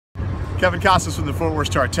Kevin Costas from the Fort Worth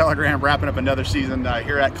Star-Telegram, wrapping up another season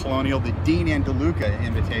here at Colonial, the Dean and DeLuca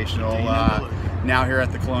Invitational. Now here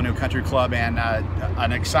at the Colonial Country Club, and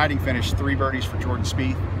an exciting finish. 3 birdies for Jordan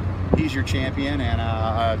Spieth. He's your champion, and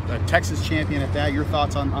a Texas champion at that. Your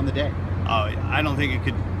thoughts on the day? I don't think it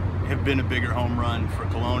could have been a bigger home run for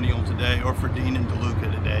Colonial today, or for Dean and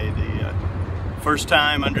DeLuca today. The first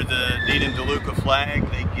time under the Dean and DeLuca flag,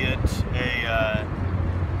 they get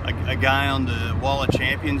a guy on the wall of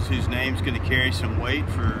champions whose name's going to carry some weight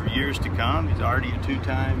for years to come. He's already a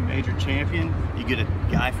 2-time major champion. You get a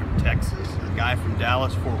guy from Texas, a guy from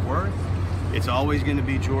Dallas, Fort Worth. It's always going to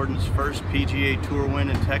be Jordan's first PGA Tour win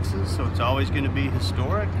in Texas, so it's always going to be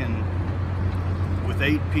historic. And with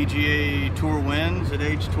 8 PGA Tour wins at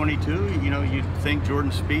age 22, you know, you'd think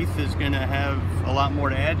Jordan Spieth is going to have a lot more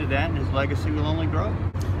to add to that, and his legacy will only grow.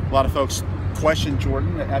 A lot of folks question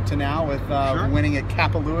Jordan up to now with winning at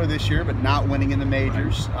Kapalua this year, but not winning in the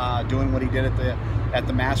majors, doing what he did at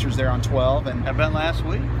the Masters there on 12. And how about last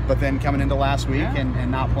week? But then coming into last week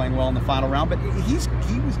and not playing well in the final round. But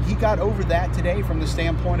he got over that today from the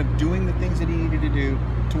standpoint of doing the things that he needed to do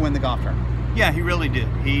to win the golf tournament. Yeah, he really did.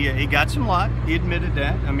 He got some luck. He admitted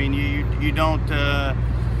that. I mean, you don't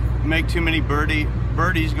make too many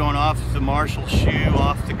birdies going off the Marshall shoe,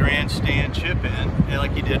 off the grandstand chip in,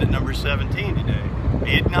 like he did at number 17 today.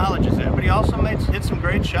 He acknowledges that, but he also hit some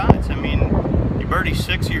great shots. I mean, you birdie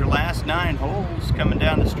 6 of your last 9 holes coming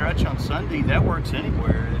down the stretch on Sunday. That works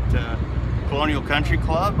anywhere at Colonial Country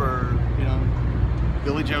Club or, you know,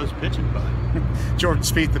 Billy Joe's pitching bud. Jordan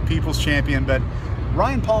Spieth, the people's champion, but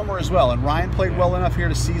Ryan Palmer as well, and Ryan played well enough here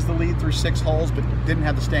to seize the lead through 6 holes, but didn't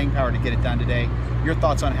have the staying power to get it done today. Your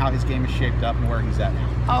thoughts on how his game is shaped up and where he's at now?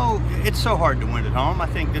 Oh, it's so hard to win at home. I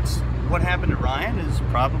think that's what happened to Ryan is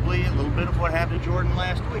probably a little bit of what happened to Jordan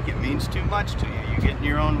last week. It means too much to you. You get in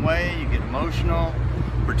your own way, you get emotional,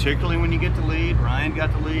 particularly when you get the lead. Ryan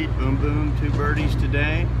got the lead, boom, boom, 2 birdies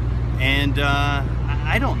today. And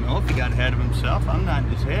I don't know if he got ahead of himself. I'm not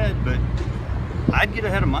in his head, but I'd get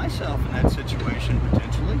ahead of myself in that situation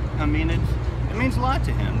potentially. I mean, it means a lot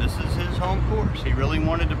to him. This is his home course. He really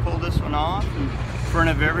wanted to pull this one off in front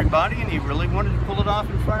of everybody, and he really wanted to pull it off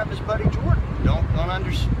in front of his buddy Jordan.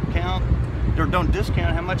 Don't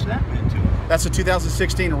discount how much that meant to him. That's the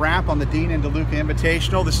 2016 wrap on the Dean and DeLuca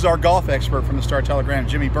Invitational. This is our golf expert from the Star-Telegram,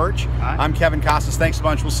 Jimmy Burch. Hi. I'm Kevin Costas. Thanks a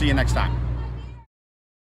bunch. We'll see you next time.